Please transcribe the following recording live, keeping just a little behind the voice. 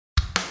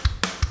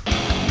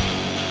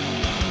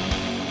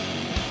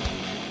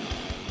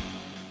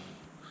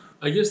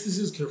I guess this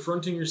is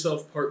Confronting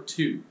Yourself Part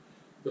 2.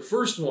 The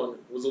first one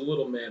was a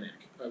little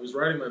manic. I was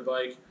riding my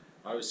bike.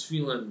 I was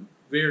feeling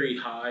very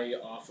high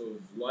off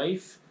of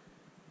life,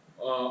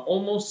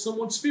 almost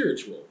somewhat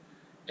spiritual.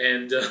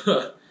 And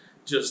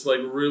just like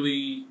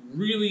really,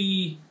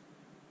 really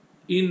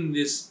in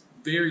this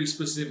very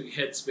specific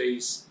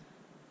headspace.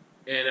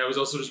 And I was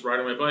also just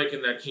riding my bike,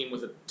 and that came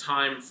with a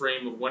time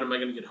frame of when am I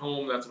going to get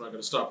home? That's when I'm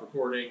going to stop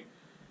recording.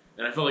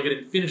 And I felt like I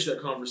didn't finish that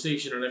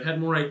conversation, and I've had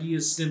more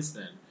ideas since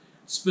then,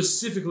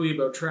 specifically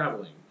about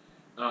traveling.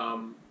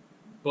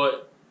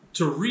 But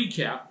to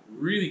recap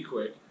really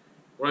quick,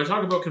 when I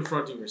talk about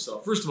confronting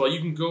yourself, first of all, you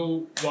can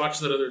go watch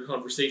that other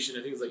conversation.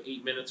 I think it's like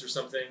 8 minutes or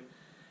something,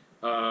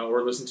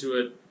 or listen to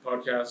it,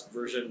 podcast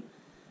version.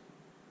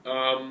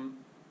 And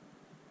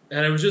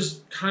I was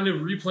just kind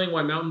of replaying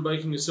why mountain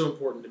biking is so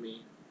important to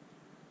me.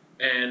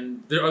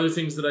 And there are other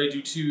things that I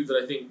do too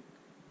that I think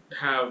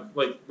have,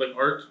 like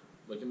art,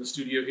 like in the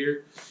studio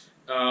here.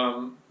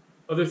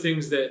 Other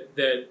things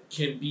that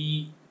can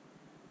be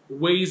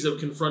ways of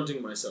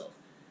confronting myself.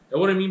 And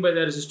what I mean by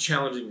that is just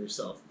challenging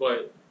yourself.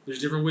 But there's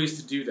different ways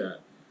to do that.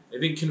 I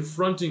think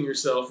confronting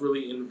yourself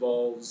really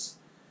involves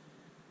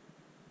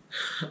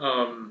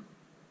an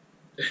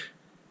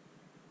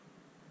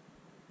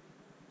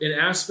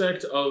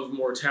aspect of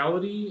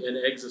mortality and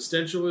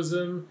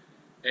existentialism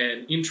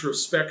and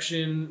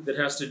introspection that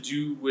has to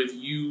do with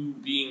you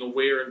being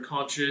aware and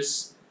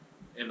conscious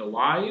and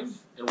alive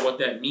and what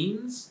that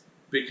means,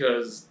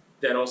 because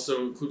that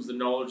also includes the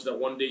knowledge that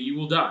one day you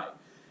will die,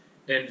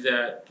 and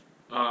that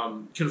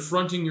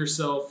confronting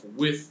yourself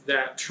with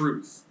that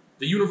truth,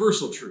 the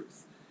universal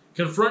truth.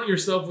 Confront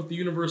yourself with the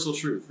universal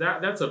truth.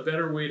 That's a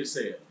better way to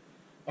say it.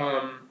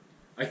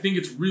 I think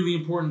it's really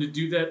important to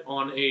do that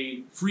on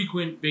a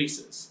frequent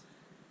basis.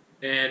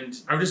 And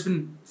I've just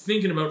been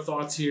thinking about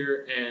thoughts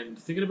here and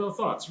thinking about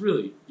thoughts,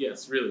 really.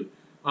 Yes, really.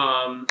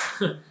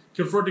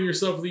 Confronting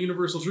yourself with the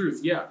universal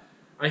truth. Yeah,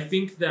 I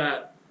think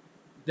that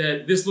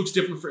this looks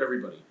different for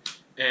everybody.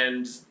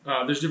 And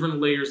there's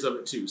different layers of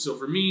it too. So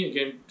for me,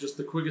 again, just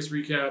the quickest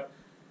recap,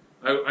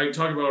 I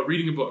talk about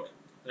reading a book.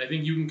 And I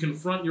think you can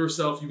confront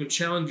yourself, you can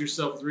challenge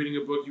yourself with reading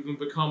a book, you can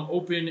become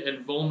open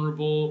and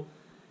vulnerable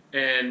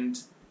and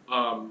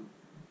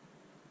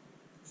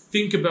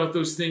think about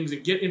those things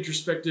and get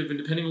introspective, and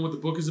depending on what the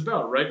book is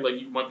about, right?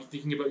 Like you might be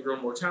thinking about your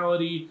own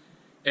mortality,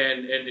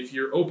 and if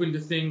you're open to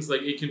things,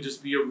 like it can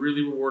just be a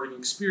really rewarding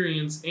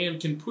experience and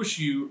can push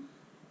you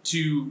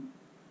to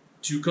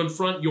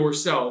confront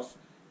yourself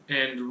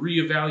and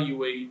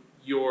reevaluate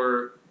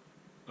your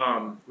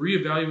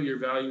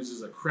values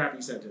is a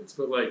crappy sentence,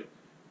 but like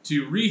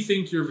to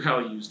rethink your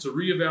values, to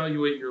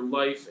reevaluate your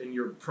life and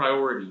your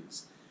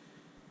priorities.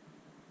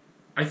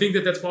 I think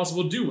that that's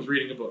possible to do with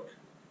reading a book.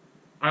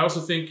 I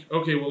also think,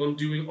 okay, well, I'm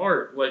doing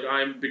art. Like,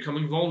 I'm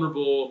becoming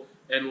vulnerable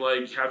and,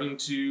 like, having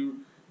to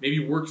maybe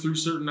work through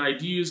certain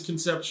ideas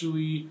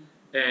conceptually,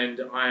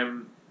 and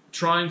I'm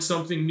trying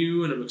something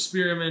new and I'm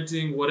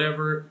experimenting,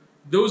 whatever.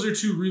 Those are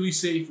two really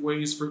safe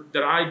ways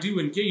that I do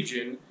engage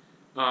in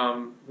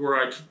where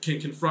I can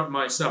confront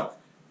myself.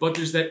 But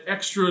there's that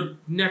extra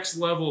next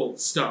level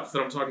stuff that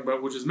I'm talking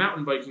about, which is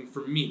mountain biking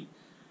for me.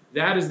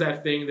 That is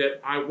that thing that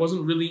I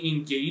wasn't really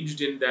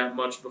engaged in that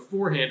much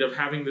beforehand, of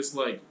having this,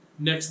 like,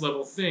 next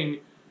level thing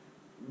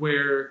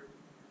where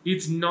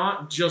it's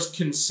not just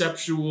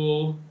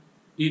conceptual,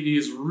 it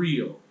is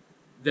real.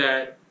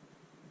 That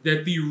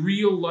the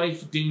real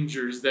life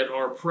dangers that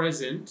are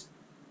present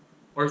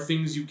are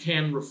things you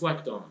can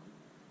reflect on.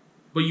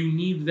 But you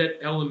need that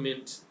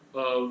element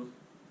of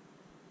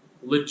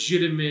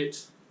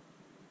legitimate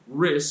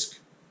risk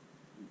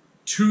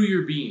to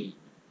your being,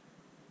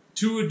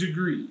 to a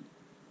degree.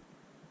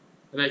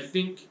 And I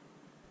think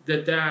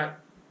that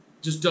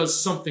just does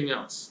something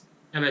else.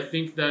 And I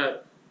think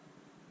that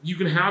you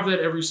can have that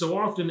every so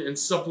often and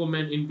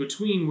supplement in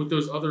between with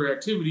those other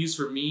activities.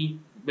 For me,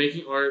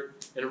 making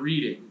art and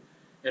reading.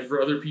 And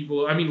for other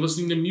people, I mean,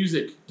 listening to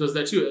music does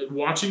that too.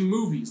 Watching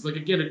movies. Like,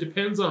 again, it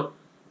depends on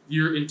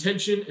your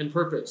intention and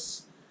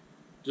purpose.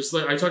 Just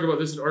like I talk about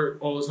this in art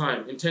all the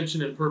time.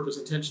 Intention and purpose,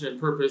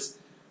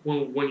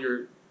 when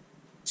you're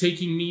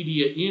taking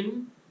media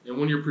in and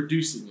when you're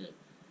producing it.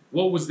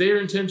 What was their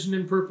intention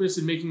and purpose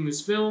in making this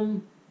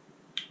film?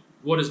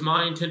 What is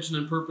my intention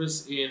and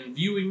purpose in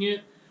viewing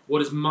it?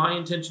 What is my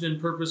intention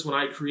and purpose when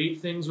I create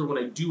things or when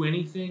I do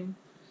anything?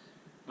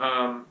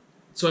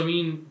 So, I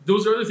mean,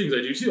 those are other things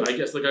I do too. I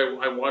guess, like,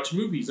 I watch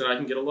movies and I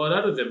can get a lot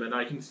out of them, and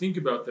I can think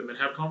about them and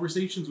have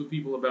conversations with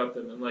people about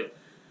them and, like,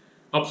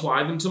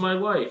 apply them to my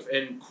life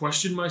and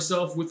question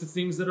myself with the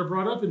things that are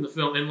brought up in the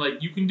film. And,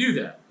 like, you can do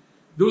that.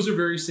 Those are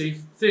very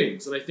safe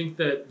things. And I think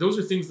that those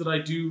are things that I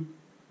do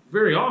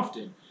very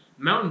often.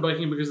 Mountain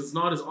biking, because it's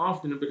not as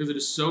often and because it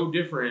is so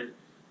different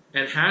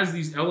and has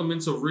these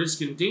elements of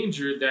risk and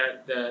danger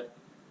that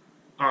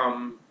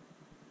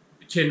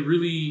can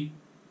really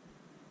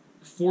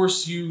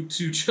force you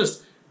to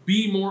just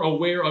be more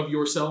aware of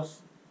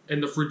yourself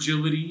and the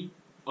fragility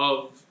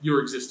of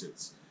your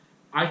existence.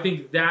 I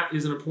think that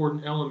is an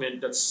important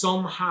element that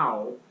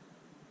somehow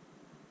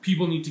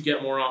people need to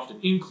get more often,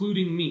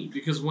 including me,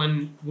 because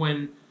when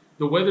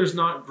the weather's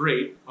not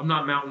great, I'm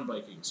not mountain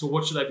biking. So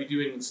what should I be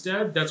doing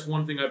instead? That's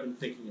one thing I've been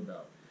thinking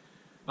about.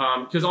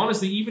 Because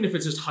honestly, even if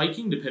it's just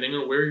hiking, depending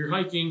on where you're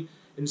hiking,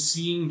 and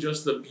seeing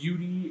just the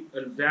beauty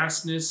and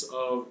vastness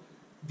of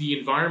the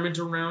environment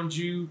around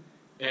you,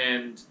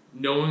 and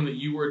knowing that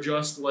you are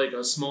just like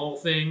a small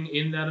thing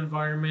in that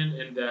environment,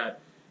 and that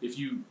if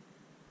you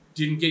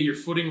didn't get your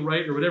footing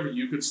right or whatever,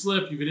 you could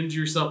slip, you could injure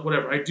yourself,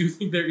 whatever. I do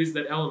think there is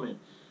that element.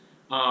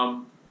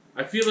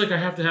 I feel like I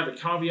have to have a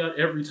caveat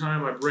every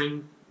time I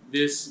bring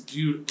this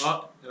dude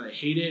up, and I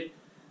hate it,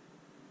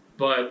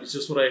 but it's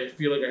just what I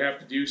feel like I have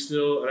to do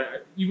still. And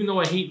even though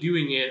I hate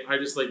doing it, I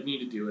just like need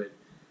to do it.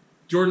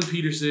 Jordan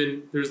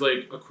Peterson, there's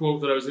like a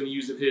quote that I was going to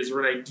use of his,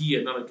 or an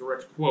idea, not a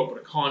direct quote,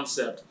 but a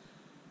concept.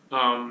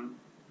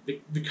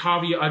 The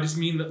caveat, I just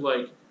mean that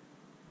like,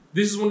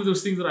 this is one of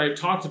those things that I've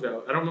talked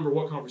about. I don't remember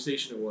what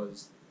conversation it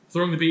was.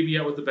 Throwing the baby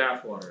out with the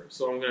bathwater.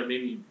 So I'm going to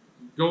maybe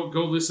go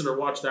listen or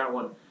watch that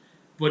one.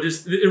 But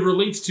just, it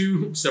relates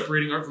to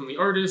separating art from the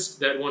artist.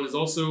 That one is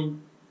also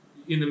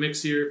in the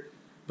mix here.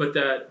 But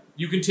that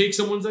you can take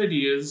someone's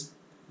ideas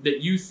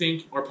that you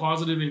think are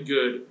positive and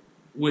good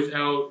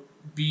without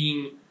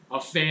being a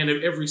fan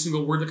of every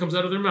single word that comes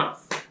out of their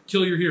mouth.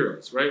 Kill your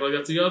heroes, right? Like,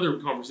 that's the other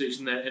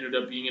conversation that ended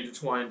up being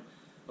intertwined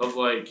of,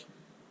 like,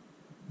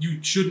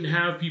 you shouldn't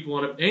have people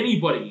on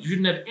you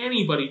shouldn't have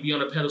anybody be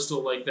on a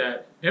pedestal like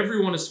that.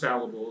 Everyone is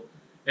fallible,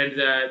 and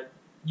that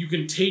you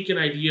can take an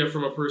idea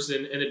from a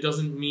person, and it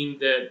doesn't mean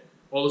that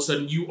all of a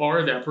sudden you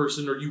are that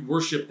person or you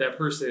worship that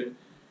person.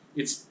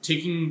 It's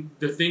taking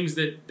the things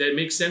that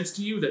make sense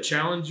to you, that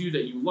challenge you,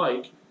 that you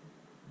like,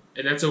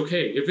 and that's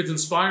okay. If it's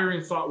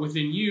inspiring thought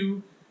within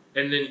you,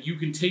 and then you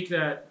can take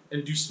that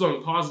and do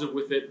something positive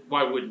with it,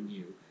 why wouldn't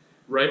you?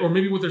 Right? Or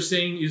maybe what they're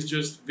saying is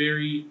just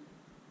very...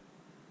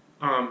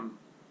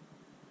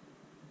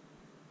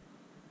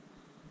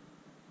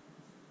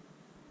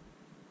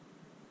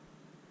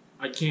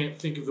 I can't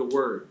think of the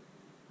word.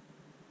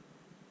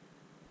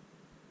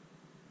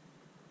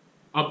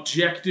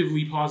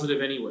 Objectively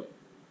positive anyway.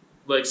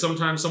 Like,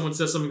 sometimes someone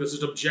says something that's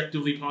just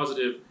objectively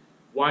positive,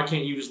 why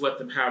can't you just let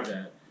them have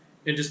that?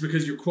 And just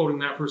because you're quoting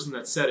that person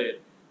that said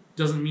it,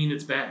 doesn't mean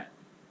it's bad.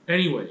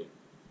 Anyway,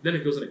 then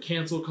it goes into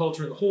cancel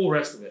culture and the whole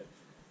rest of it.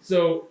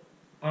 So,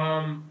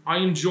 I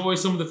enjoy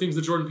some of the things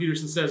that Jordan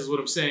Peterson says, is what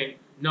I'm saying.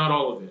 Not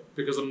all of it,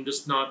 because I'm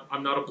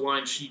not a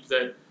blind sheep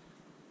that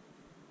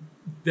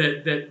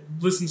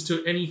listens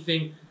to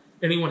anything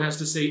anyone has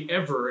to say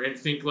ever and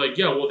think like,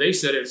 yeah, well, they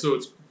said it, so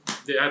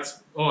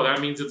that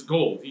means it's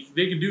gold.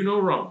 They can do no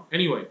wrong.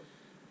 Anyway,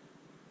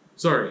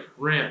 sorry,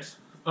 rant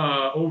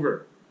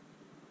over.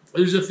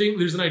 There's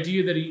an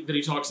idea that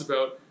he talks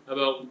about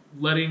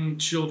letting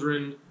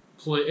children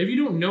play. If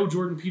you don't know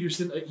Jordan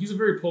Peterson, he's a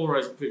very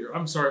polarizing figure.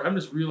 I'm sorry, I'm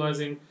just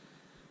realizing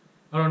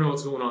I don't know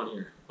what's going on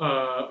here.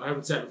 I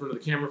haven't sat in front of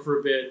the camera for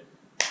a bit.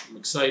 I'm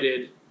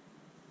excited.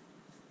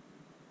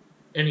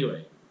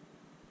 Anyway,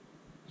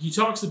 he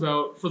talks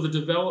about, for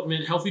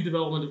the healthy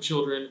development of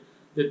children,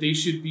 that they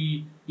should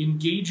be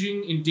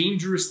engaging in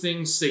dangerous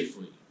things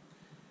safely.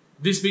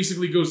 This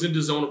basically goes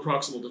into zone of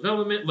proximal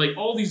development. Like,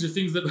 all these are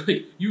things that,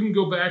 like, you can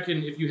go back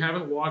and, if you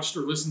haven't watched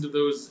or listened to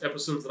those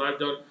episodes that I've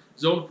done,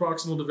 zone of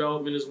proximal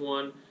development is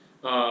one.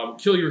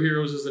 Kill your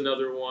heroes is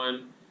another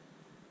one.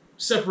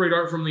 Separate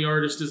art from the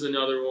artist is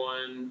another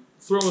one.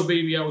 Throw a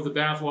baby out with the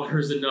bathwater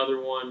is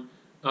another one.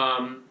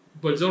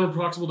 But zone of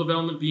proximal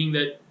development being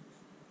that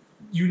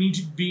you need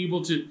to be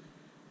able to...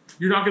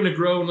 You're not going to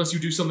grow unless you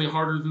do something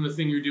harder than the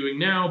thing you're doing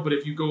now, but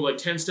if you go like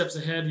 10 steps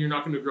ahead, you're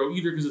not going to grow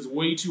either because it's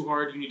way too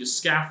hard. You need to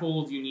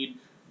scaffold, you need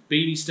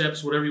baby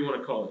steps, whatever you want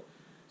to call it.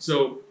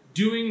 So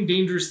doing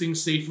dangerous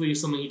things safely is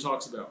something he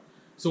talks about.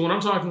 So when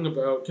I'm talking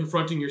about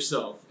confronting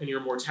yourself and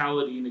your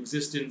mortality and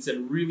existence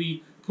and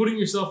really putting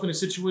yourself in a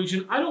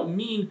situation, I don't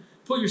mean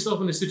put yourself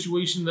in a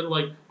situation that,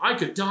 like, I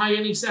could die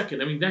any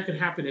second. I mean, that could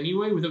happen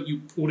anyway without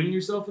you putting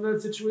yourself in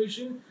that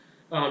situation.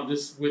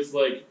 Just with,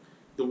 like,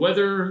 the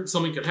weather,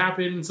 something could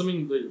happen,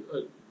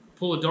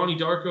 pull a Donnie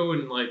Darko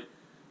and, like,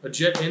 a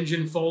jet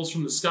engine falls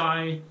from the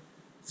sky.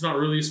 It's not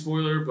really a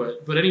spoiler,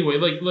 but anyway,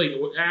 like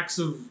acts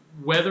of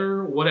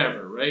weather,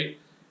 whatever, right?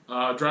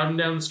 Driving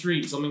down the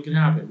street, something can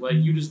happen. Like,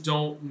 you just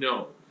don't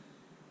know.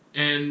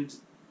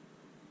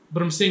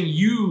 But I'm saying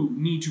you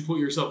need to put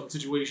yourself in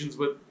situations,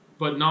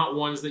 but not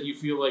ones that you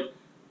feel like,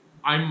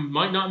 I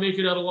might not make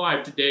it out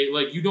alive today.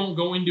 Like, you don't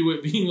go into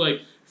it being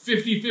like,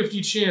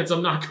 50-50 chance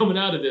I'm not coming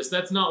out of this.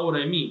 That's not what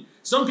I mean.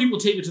 Some people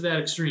take it to that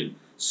extreme.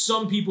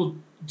 Some people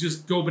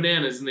just go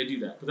bananas and they do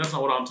that. But that's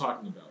not what I'm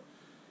talking about.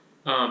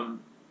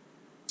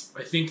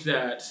 I think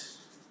that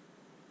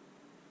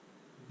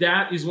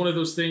is one of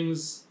those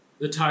things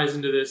that ties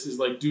into this, is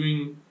like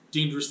doing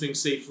dangerous things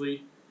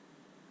safely.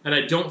 And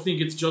I don't think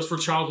it's just for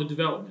childhood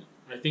development.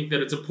 I think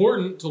that it's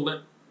important to let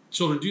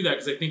children do that,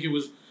 because I think it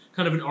was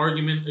kind of an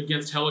argument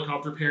against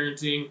helicopter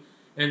parenting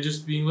and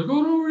just being like,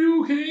 oh no, are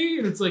you okay?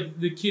 And it's like,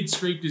 the kid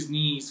scraped his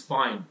knees,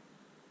 fine.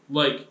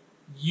 Like,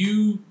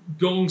 you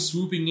going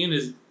swooping in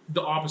is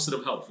the opposite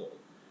of helpful.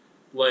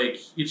 Like,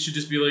 it should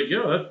just be like,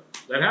 yeah,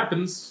 that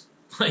happens.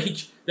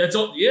 Like, that's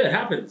all. Yeah, it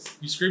happens.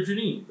 You scraped your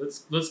knee.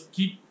 Let's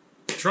keep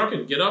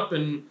trucking. Get up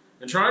and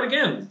try it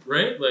again,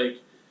 right? Like,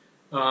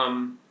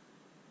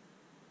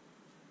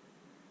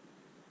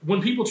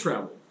 when people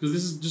travel, because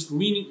this is just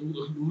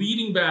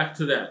leading back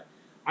to that,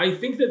 I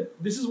think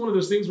that this is one of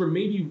those things where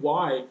maybe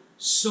why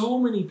so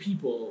many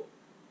people,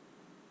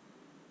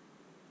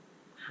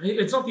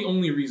 it's not the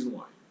only reason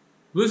why,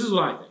 but this is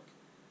what I think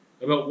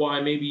about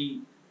why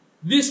maybe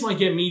this might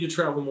get me to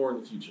travel more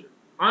in the future.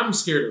 I'm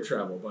scared of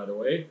travel, by the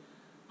way.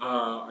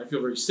 I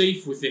feel very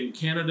safe within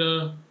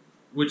Canada,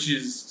 which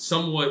is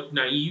somewhat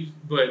naive,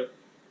 but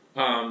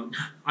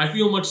I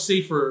feel much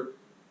safer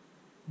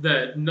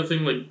that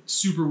nothing like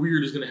super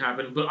weird is going to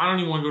happen, but I don't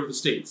even want to go to the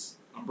States.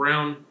 I'm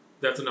brown,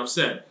 that's enough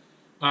said.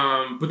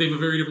 But they have a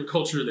very different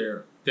culture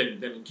there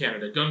than in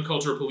Canada. Gun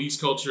culture, police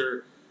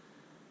culture,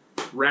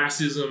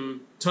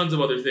 racism, tons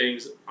of other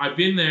things. I've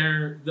been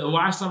there. The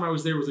last time I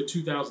was there was like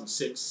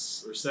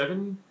 2006 or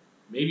 7,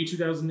 maybe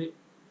 2008.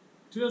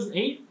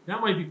 2008?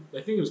 That might be,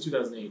 I think it was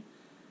 2008.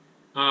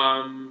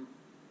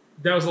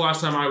 That was the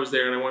last time I was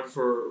there, and I went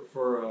for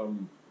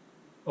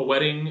a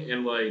wedding,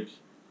 and like,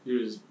 it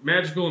was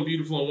magical and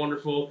beautiful and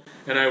wonderful,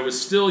 and I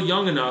was still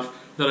young enough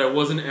that I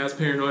wasn't as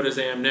paranoid as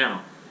I am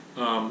now.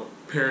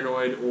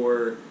 Paranoid,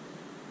 or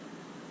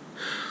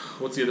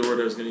what's the other word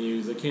I was going to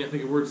use? I can't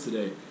think of words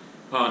today.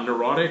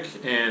 Neurotic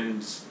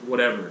and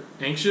whatever.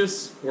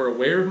 Anxious or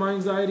aware of my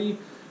anxiety.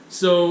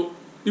 So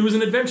it was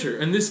an adventure,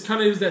 and this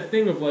kind of is that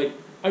thing of like,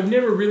 I've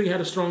never really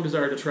had a strong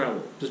desire to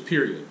travel, just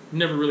period.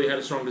 Never really had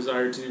a strong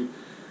desire to,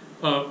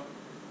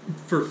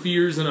 for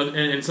fears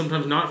and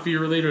sometimes not fear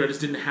related, I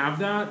just didn't have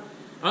that.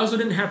 I also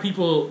didn't have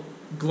people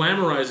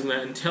glamorizing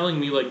that and telling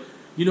me, like,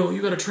 you know,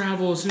 you gotta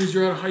travel as soon as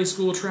you're out of high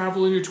school,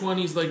 travel in your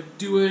 20s, like,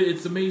 do it,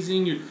 it's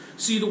amazing, you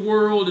see the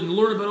world and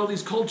learn about all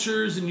these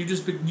cultures, and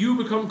you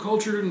become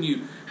cultured, and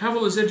you have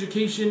all this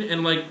education,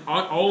 and, like,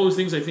 all those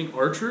things I think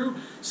are true.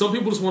 Some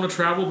people just want to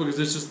travel because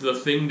it's just the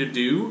thing to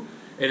do,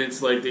 and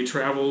it's like they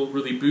travel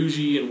really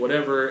bougie and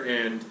whatever,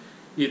 and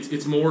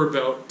it's more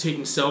about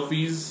taking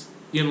selfies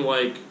in,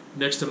 like,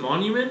 next to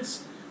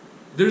monuments.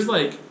 There's,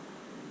 like,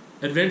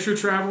 adventure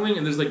traveling,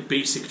 and there's, like,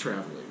 basic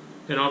traveling.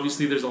 And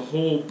obviously there's a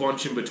whole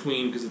bunch in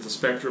between because it's a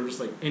spectrum just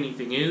like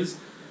anything is.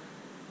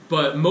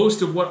 But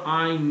most of what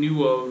I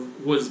knew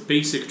of was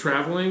basic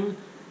traveling,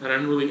 and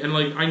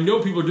I know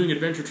people are doing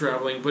adventure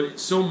traveling, but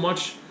so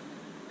much,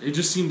 it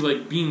just seemed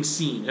like being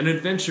seen. An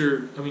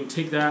adventure, I mean,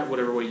 take that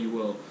whatever way you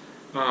will.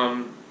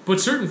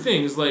 But certain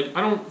things, like,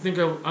 I don't think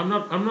I'm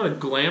not a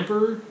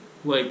glamper.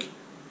 Like,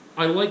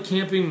 I like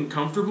camping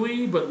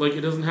comfortably, but like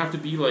it doesn't have to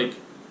be like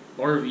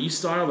RV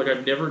style. Like,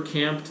 I've never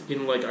camped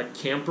in like a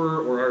camper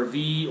or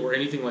RV or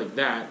anything like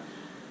that.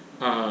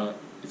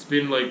 It's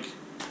been like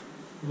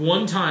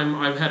one time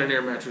I've had an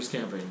air mattress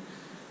camping.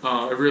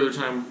 Every other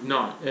time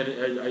not.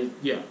 And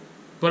yeah.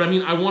 But I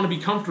mean, I want to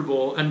be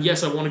comfortable, and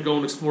yes, I want to go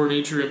and explore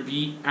nature and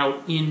be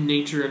out in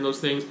nature and those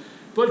things.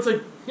 But it's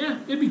like, yeah,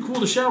 it'd be cool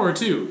to shower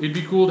too. It'd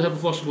be cool to have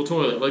a flushable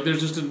toilet. Like, there's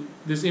just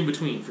this in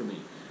between for me.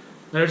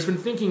 And I've just been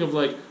thinking of,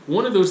 like,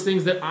 one of those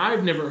things that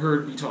I've never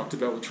heard be talked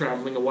about with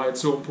traveling and why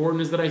it's so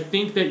important is that I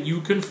think that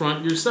you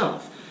confront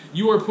yourself.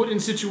 You are put in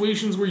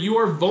situations where you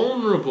are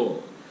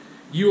vulnerable.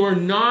 You are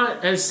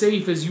not as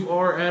safe as you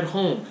are at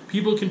home.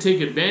 People can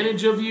take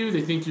advantage of you.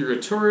 They think you're a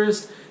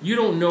tourist. You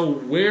don't know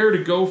where to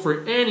go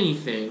for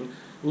anything.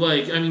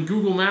 Like, I mean,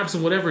 Google Maps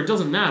and whatever, it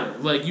doesn't matter.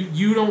 Like,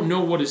 you don't know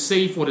what is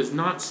safe, what is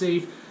not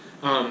safe.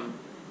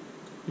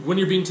 When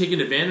you're being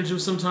taken advantage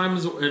of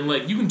sometimes, and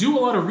like, you can do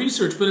a lot of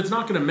research, but it's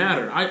not going to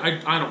matter.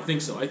 I don't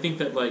think so. I think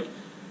that, like,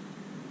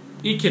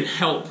 it can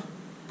help,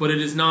 but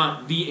it is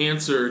not the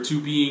answer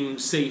to being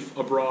safe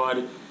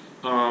abroad.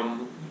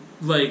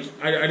 Like,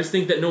 I just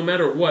think that no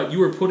matter what,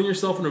 you are putting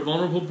yourself in a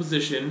vulnerable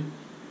position,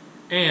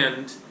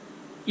 and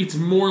it's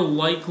more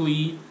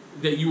likely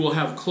that you will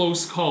have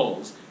close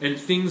calls, and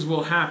things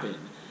will happen.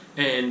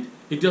 And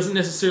it doesn't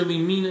necessarily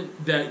mean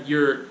that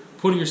you're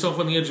putting yourself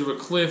on the edge of a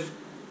cliff.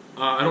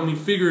 I don't mean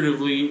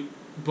figuratively,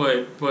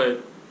 but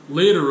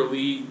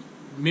literally.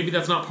 Maybe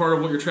that's not part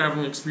of what your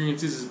traveling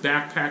experience is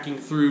backpacking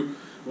through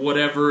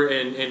whatever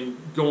and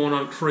going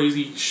on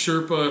crazy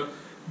Sherpa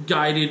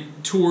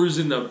guided tours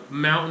in the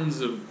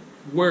mountains of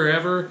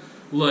wherever.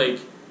 Like,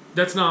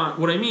 that's not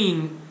what I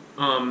mean.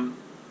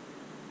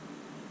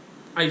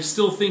 I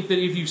still think that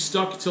if you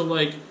stuck to,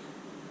 like,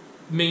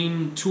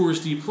 main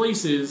touristy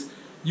places,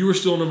 you are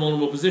still in a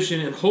vulnerable position,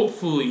 and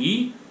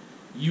hopefully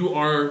you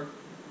are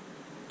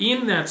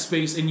in that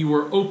space and you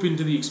are open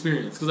to the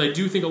experience. Because I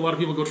do think a lot of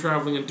people go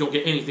traveling and don't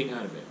get anything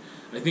out of it.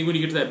 I think when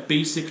you get to that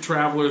basic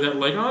traveler that,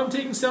 like, oh, I'm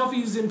taking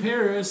selfies in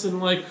Paris,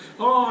 and like,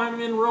 oh, I'm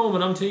in Rome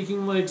and I'm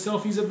taking, like,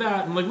 selfies of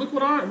that, and like, look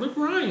where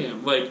I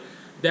am. Like,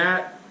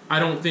 that, I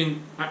don't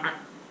think,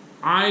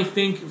 I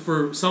think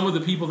for some of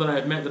the people that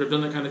I've met that have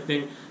done that kind of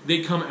thing,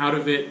 they come out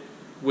of it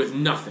with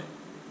nothing.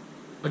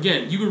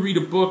 Again, you could read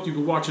a book, you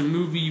could watch a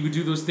movie, you could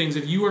do those things.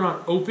 If you are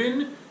not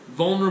open,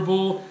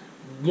 vulnerable,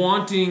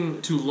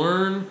 wanting to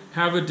learn,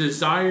 have a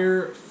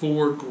desire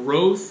for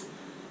growth,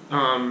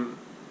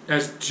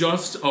 as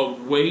just a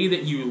way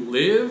that you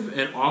live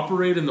and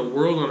operate in the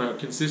world on a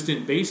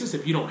consistent basis,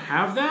 if you don't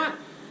have that,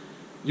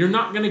 you're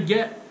not going to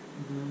get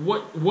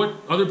what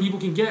other people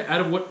can get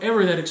out of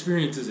whatever that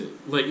experience is.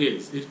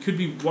 It could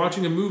be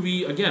watching a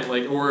movie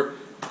again, or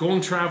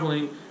going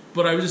traveling.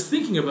 But I was just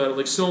thinking about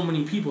it, so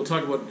many people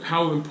talk about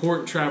how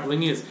important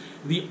traveling is.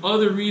 The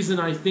other reason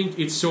I think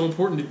it's so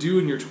important to do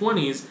in your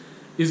 20s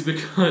is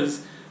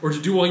because, or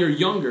to do while you're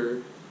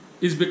younger,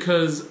 is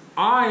because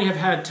I have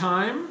had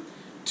time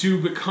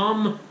to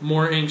become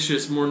more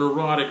anxious, more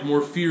neurotic,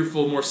 more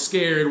fearful, more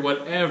scared,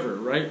 whatever,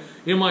 right?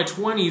 In my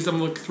 20s,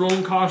 I'm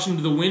throwing caution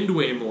to the wind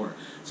way more.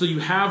 So you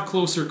have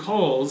closer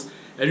calls,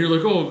 and you're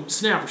like, oh,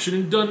 snap, I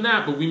shouldn't have done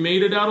that, but we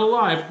made it out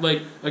alive.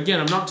 Again,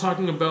 I'm not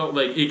talking about,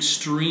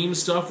 extreme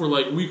stuff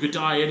where, we could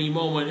die any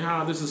moment,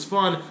 this is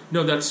fun.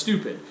 No, that's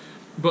stupid.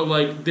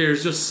 But,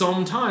 there's just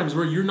some times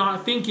where you're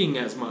not thinking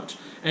as much,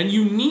 and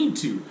you need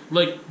to.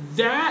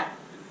 That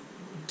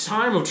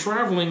time of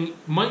traveling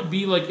might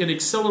be an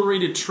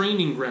accelerated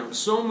training ground.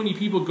 So many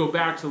people go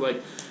back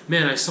to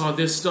man, I saw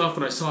this stuff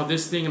and I saw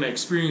this thing and I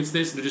experienced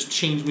this and it just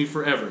changed me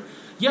forever.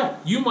 Yeah,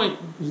 you might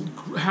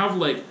have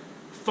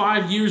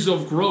 5 years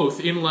of growth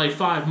in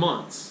 5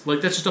 months.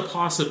 That's just a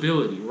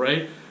possibility,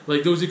 right?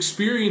 Those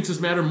experiences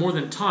matter more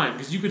than time,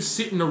 because you could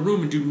sit in a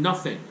room and do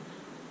nothing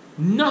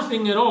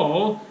at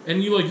all,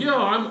 and you're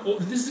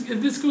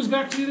this goes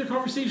back to the other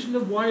conversation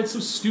of why it's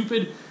so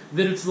stupid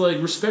that it's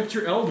respect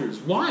your elders.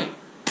 Why?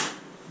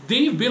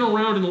 They've been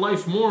around in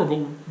life more, but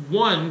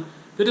one,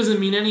 that doesn't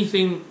mean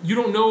anything. You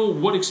don't know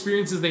what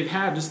experiences they've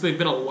had just they've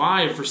been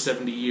alive for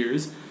 70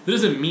 years. That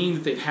doesn't mean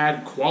that they've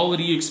had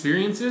quality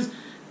experiences,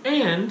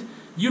 and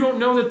you don't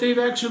know that they've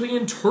actually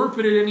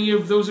interpreted any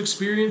of those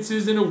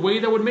experiences in a way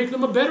that would make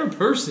them a better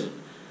person.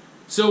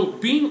 So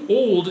being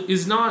old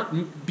is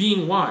not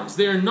being wise.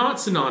 They are not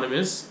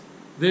synonymous.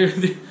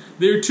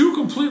 They're two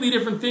completely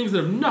different things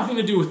that have nothing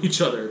to do with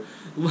each other.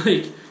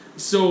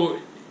 So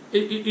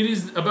it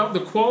is about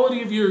the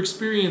quality of your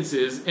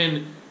experiences,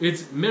 and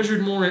it's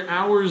measured more in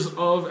hours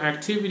of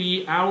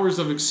activity, hours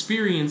of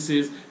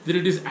experiences, than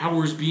it is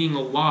hours being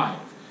alive.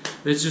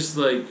 It's just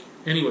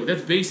anyway,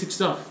 that's basic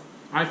stuff,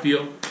 I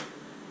feel.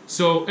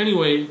 So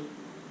anyway,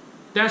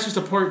 that's just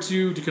a part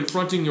 2 to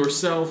confronting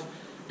yourself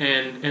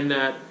and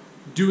that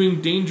doing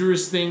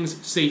dangerous things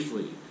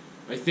safely.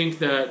 I think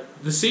that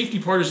the safety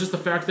part is just the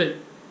fact that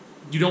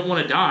you don't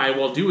want to die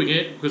while doing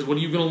it, because what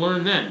are you going to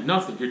learn then?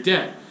 Nothing. You're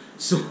dead.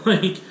 So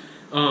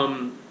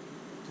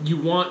you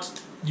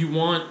want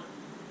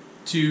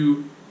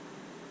to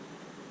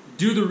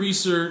do the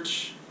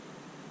research,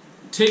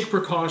 take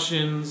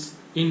precautions,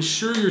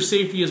 ensure your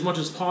safety as much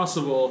as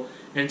possible,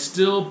 and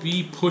still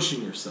be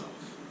pushing yourself.